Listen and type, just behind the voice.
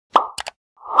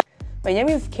My name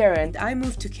is Karen. I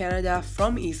moved to Canada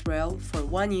from Israel for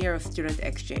 1 year of student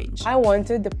exchange. I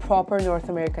wanted the proper North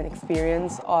American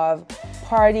experience of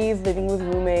parties, living with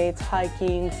roommates,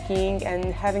 hiking, skiing, and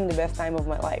having the best time of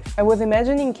my life. I was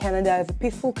imagining Canada as a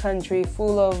peaceful country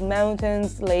full of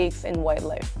mountains, lakes, and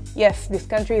wildlife. Yes, this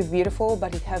country is beautiful,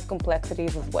 but it has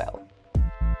complexities as well.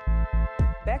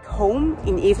 Back home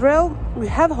in Israel, we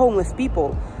have homeless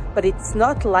people. But it's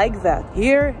not like that.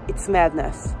 Here, it's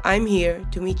madness. I'm here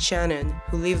to meet Shannan,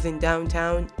 who lives in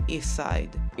downtown East Side.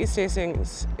 East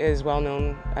Hastings is well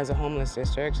known as a homeless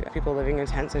district. People living in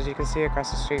tents, as you can see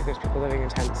across the street, there's people living in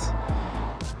tents.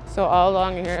 So all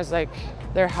along here is like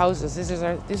their houses. These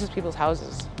are people's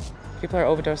houses. People are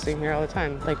overdosing here all the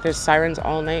time. Like there's sirens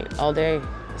all night, all day,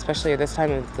 especially at this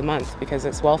time of the month because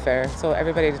it's welfare. So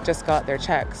everybody just got their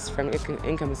checks from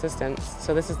income assistance.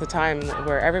 So this is the time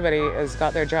where everybody has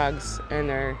got their drugs and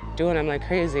they're doing them like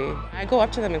crazy. I go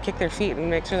up to them and kick their feet and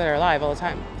make sure they're alive all the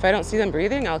time. If I don't see them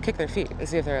breathing, I'll kick their feet and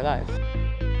see if they're alive.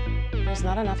 There's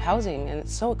not enough housing and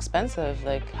it's so expensive.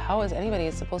 Like how is anybody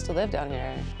supposed to live down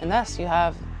here? Unless you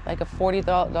have like a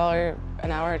 $40 an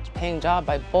hour paying job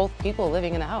by both people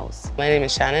living in a house. My name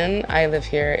is Shannan. I live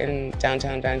here in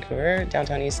downtown Vancouver,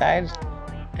 downtown East Side,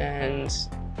 and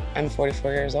I'm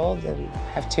 44 years old and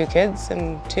have 2 kids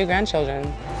and 2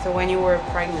 grandchildren. So when you were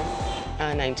pregnant?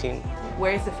 19.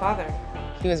 Where is the father?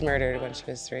 He was murdered when she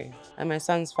was 3. And my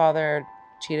son's father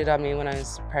cheated on me when I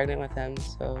was pregnant with him,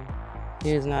 so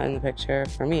he was not in the picture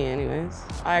for me anyways.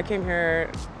 I came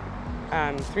here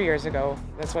 3 years ago.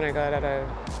 That's when I got out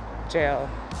of jail.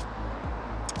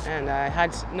 And I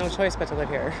had no choice but to live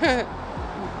here.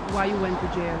 Why you went to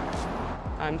jail?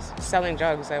 I'm selling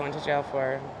drugs. I went to jail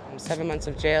for 7 months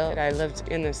of jail. I lived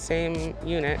in the same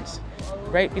unit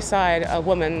right beside a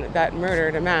woman that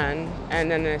murdered a man.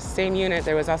 And in the same unit,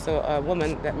 there was also a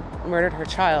woman that murdered her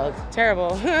child.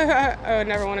 Terrible. I would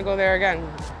never want to go there again.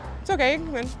 It's okay.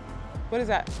 Come in. What is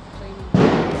that?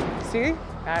 See?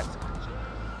 That's...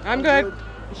 I'm good.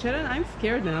 Shannan, I'm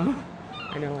scared now.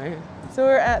 I know, right? So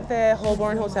we're at the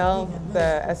Holborn Hotel,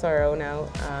 the SRO now.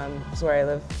 This is where I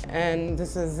live. And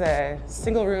this is a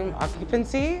single room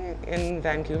occupancy in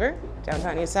Vancouver,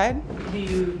 downtown East Side. Do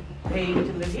you pay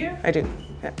to live here? I do,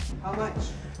 yeah. How much?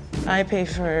 I pay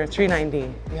for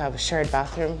 $3.90. You have a shared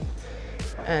bathroom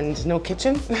and no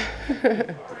kitchen.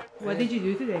 What did you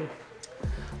do today?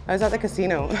 I was at the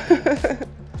casino.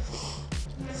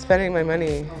 Spending my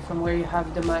money. From where you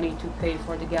have the money to pay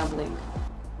for the gambling?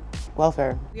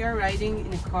 Welfare. We are riding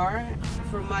in a car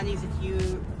for money that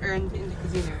you earned in the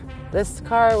casino. This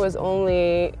car was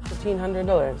only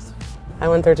 $1,500. I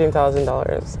won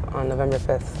 $13,000 on November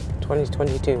 5th,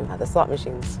 2022 at the slot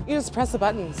machines. You just press the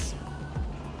buttons.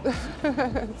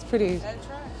 It's pretty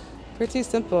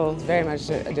simple. It's very much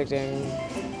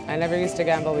addicting. I never used to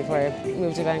gamble before I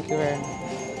moved to Vancouver.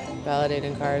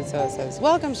 Validating card, so it says,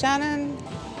 "Welcome, Shannan."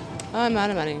 I'm out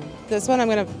of money. This one I'm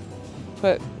gonna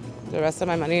put the rest of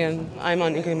my money in. I'm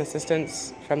on income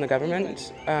assistance from the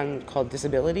government called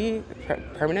disability,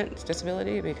 permanent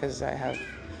disability, because I have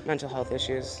mental health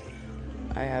issues.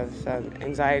 I have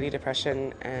anxiety,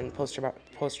 depression, and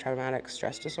post-traumatic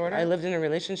stress disorder. I lived in a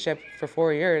relationship for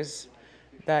 4 years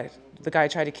that the guy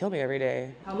tried to kill me every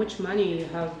day. How much money you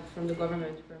have from the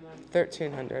government per month?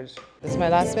 $1,300. This is my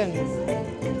last spin.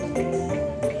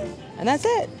 And that's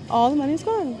it. All the money's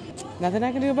gone. Nothing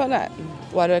I can do about that.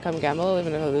 Why do I come gamble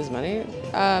even if I lose money?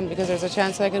 Because there's a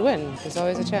chance I could win. There's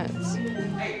always a chance.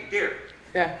 Hey, dear.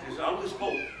 Yeah. There's always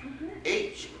hope.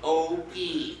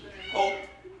 H-O-P. Hope.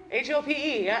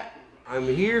 H-O-P-E, yeah. I'm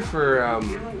here for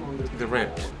the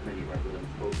rent.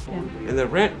 And the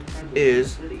rent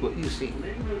is what you see.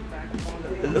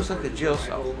 It looks like a jail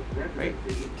cell, right?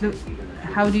 So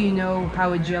how do you know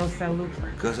how a jail cell looks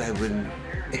like? Because I've been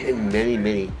in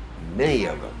many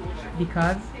of them.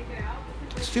 Because?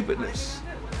 Stupidness.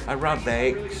 I robbed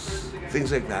banks,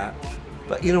 things like that.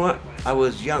 But you know what? I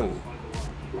was young,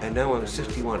 and now I'm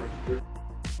 61.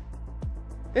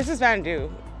 This is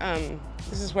Vandu.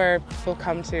 This is where people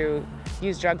come to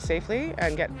use drugs safely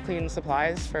and get clean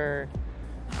supplies for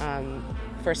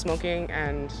smoking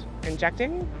and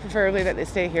injecting. Preferably that they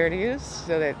stay here to use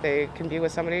so that they can be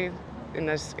with somebody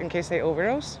in case they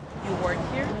overdose. You work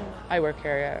here? I work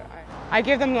here, yeah. I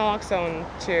give them naloxone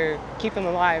to keep them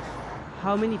alive.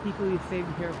 How many people you saved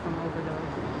here from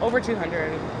overdose? Over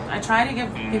 200. I try to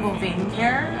give people vein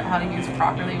care, how to use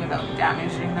properly without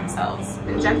damaging themselves.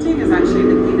 Injecting is actually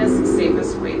the cleanest,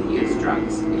 safest way to use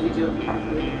drugs if you do it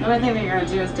properly. The only thing that you're going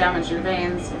to do is damage your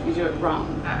veins if you do it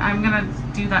wrong. I'm going to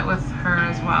do that with her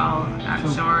as well and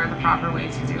show her the proper way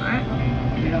to do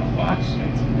it. You don't watch,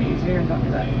 it's easier, don't do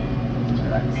that. Just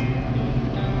relax.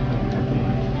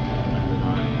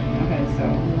 So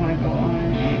we want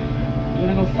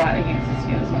to go flat against the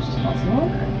skin as much as possible.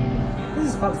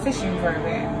 This is called fishing for a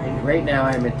vein. And right now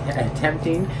I'm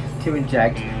attempting to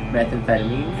inject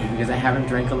methamphetamine because I haven't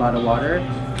drank a lot of water.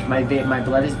 My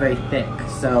blood is very thick,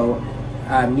 so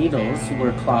needles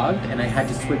were clogged and I had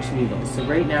to switch needles. So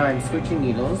right now I'm switching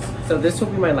needles. So this will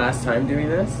be my last time doing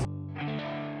this.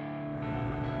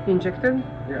 Injected?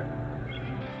 Yeah.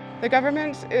 The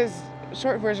government is,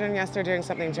 short version, yes, they're doing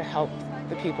something to help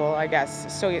the people, I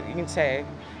guess, so you can say,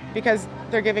 because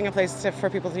they're giving a place for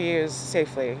people to use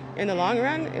safely. In the long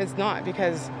run, it's not,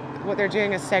 because what they're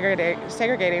doing is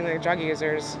segregating the drug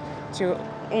users to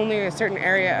only a certain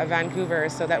area of Vancouver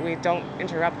so that we don't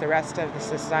interrupt the rest of the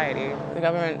society. The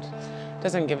government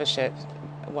doesn't give a shit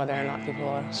whether or not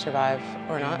people survive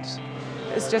or not.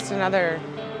 It's just another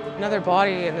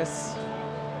body in this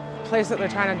place that they're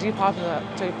trying to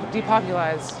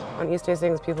depopulize. On East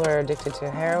Hastings, people are addicted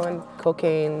to heroin,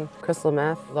 cocaine, crystal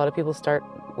meth. A lot of people start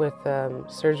with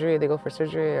surgery. They go for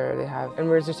surgery or they have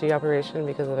emergency operation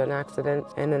because of an accident,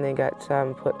 and then they get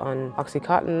put on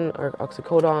Oxycontin or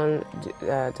oxycodone,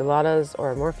 Dilaudid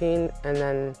or morphine, and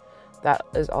then that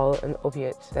is all an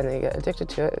opiate. Then they get addicted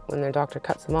to it when their doctor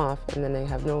cuts them off, and then they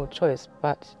have no choice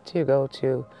but to go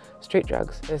to street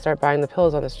drugs. They start buying the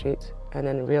pills on the street and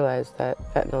then realize that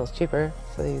fentanyl is cheaper,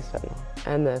 so they use fentanyl.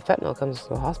 And the fentanyl comes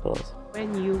to hospitals.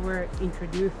 When you were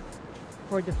introduced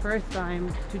for the first time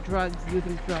to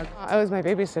using drugs? I was my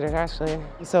babysitter, actually.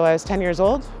 So I was 10 years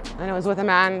old, and I was with a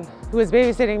man who was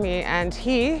babysitting me, and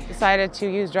he decided to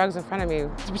use drugs in front of me.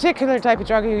 The particular type of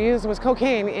drug he used was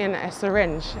cocaine in a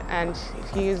syringe, and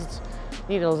he used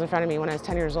needles in front of me when I was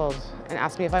 10 years old and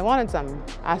asked me if I wanted some.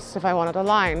 Asked if I wanted a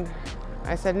line.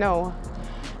 I said no.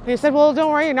 And he said, well,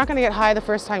 don't worry, you're not gonna get high the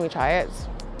first time you try it.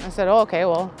 I said, oh, okay,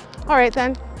 well, all right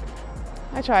then.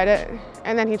 I tried it,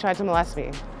 and then he tried to molest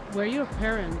me. Were your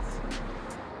parents,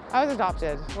 I was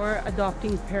adopted. or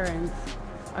adopting parents,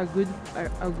 are good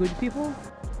people?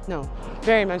 No,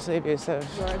 very mentally abusive.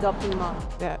 Your adopting mom?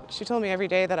 Yeah, she told me every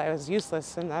day that I was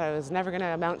useless and that I was never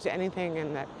gonna amount to anything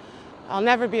and that I'll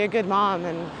never be a good mom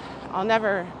and I'll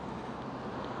never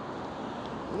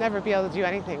be able to do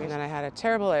anything. And then I had a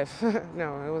terrible life.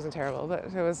 No, it wasn't terrible, but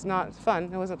it was not fun.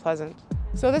 It wasn't pleasant.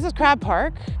 So this is Crab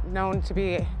Park, known to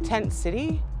be Tent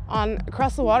City.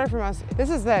 Across the water from us, this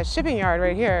is the shipping yard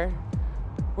right here,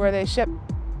 where they ship.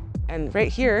 And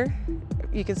right here,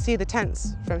 you can see the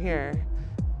tents from here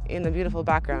in the beautiful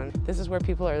background. This is where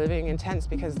people are living in tents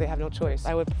because they have no choice.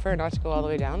 I would prefer not to go all the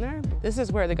way down there. This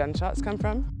is where the gunshots come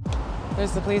from.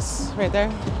 There's the police right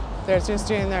there. They're just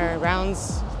doing their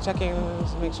rounds, checking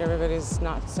to make sure everybody's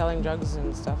not selling drugs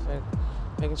and stuff, and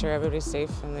making sure everybody's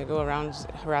safe, and they go around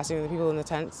harassing the people in the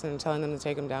tents and telling them to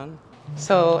take them down.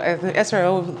 So at the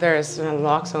SRO, there's a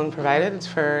naloxone provided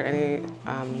for any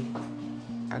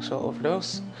actual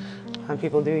overdose.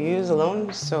 People do use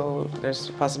alone, so there's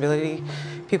a possibility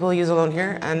people use alone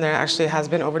here, and there actually has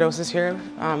been overdoses here.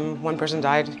 One person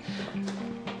died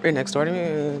right next door to me.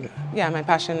 And yeah, my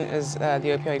passion is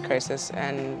the opioid crisis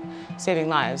and saving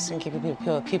lives and keeping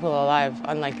people alive,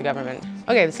 unlike the government.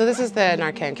 Okay, so this is the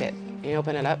Narcan kit. You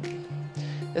open it up.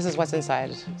 This is what's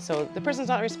inside. So the person's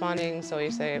not responding, so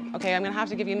you say, okay, I'm gonna have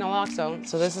to give you naloxone.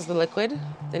 So this is the liquid.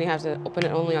 Then you have to open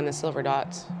it only on the silver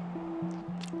dot.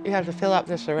 You have to fill up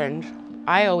the syringe.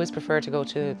 I always prefer to go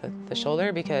to the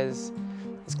shoulder because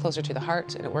it's closer to the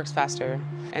heart and it works faster.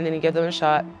 And then you give them a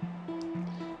shot.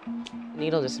 The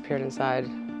needle disappeared inside.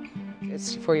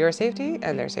 It's for your safety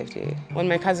and their safety. When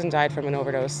my cousin died from an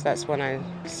overdose, that's when I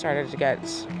started to get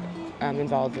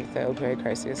involved with the opioid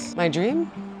crisis. My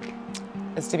dream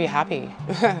is to be happy.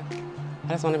 I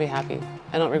just want to be happy.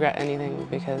 I don't regret anything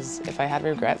because if I had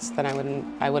regrets, then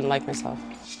I wouldn't like myself.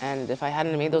 And if I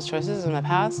hadn't made those choices in the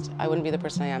past, I wouldn't be the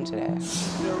person I am today.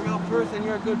 You're a real person,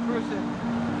 you're a good person.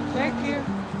 Thank you.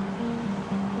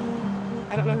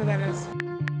 I don't know who that is.